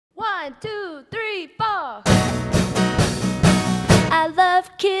1, 2, 3, 4. I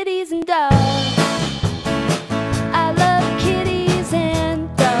love kitties and dogs. I love kitties and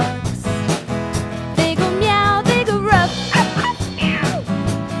dogs. They go meow, they go rough,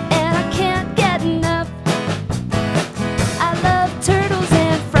 and I can't get enough. I love turtles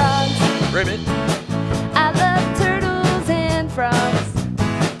and frogs. Ribbit. I love turtles and frogs.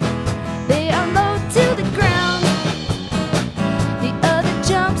 They are low to the ground. The other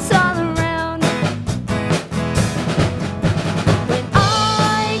jumps all around. When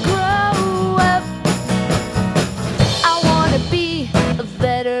I grow up, I want to be a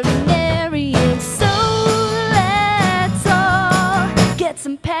veterinarian. So let's all get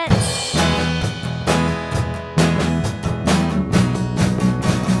some pets.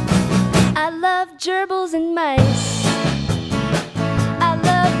 I love gerbils and mice. I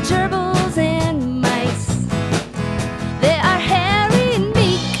love gerbils and mice. They are hairy and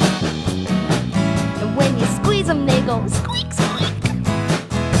meek, and when you squeeze them they go squeak, squeak.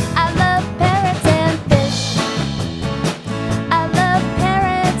 I love parrots and fish. I love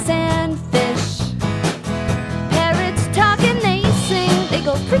parrots and fish. Parrots talk and they sing. They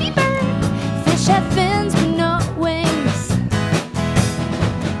go pretty bird. Fish have fins but no wings.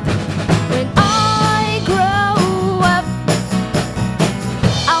 When I grow up,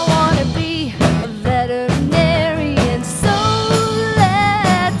 I want to be a veterinarian. So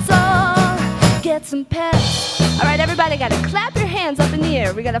let's all get some pets. All right, everybody got to clap your hands up in the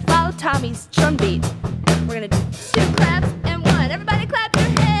air. We're going to follow Tommy's drum beat. We're going to do 2 claps and 1. Everybody clap your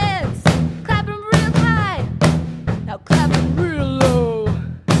hands. Clap them real high. Now clap them real low.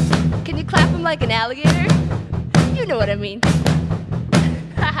 Can you clap them like an alligator? You know what I mean.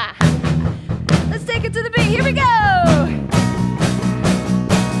 Let's take it to the beat. Here we go.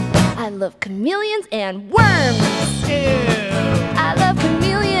 I love chameleons and worms. I love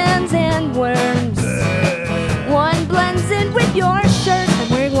chameleons and worms. One blends in with your shirt. I'm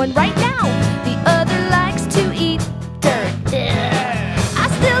wearing one right now. The other likes to eat dirt. I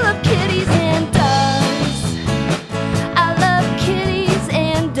still love kitties and dogs. I love kitties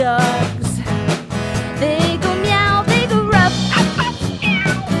and dogs. They go meow, they go rough,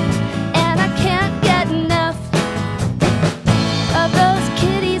 and I can't get enough of those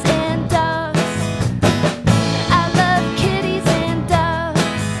kitties and dogs. I love kitties and dogs.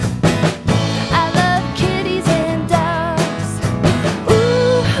 I love kitties and dogs.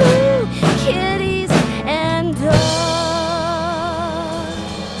 Ooh, kitties and dogs.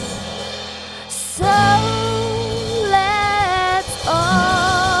 So let's all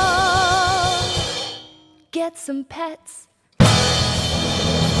get some pets.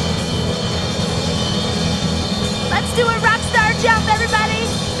 Let's do a rock star jump, everybody.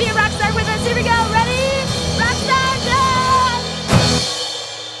 Be a rock star with us. Here we go. Ready?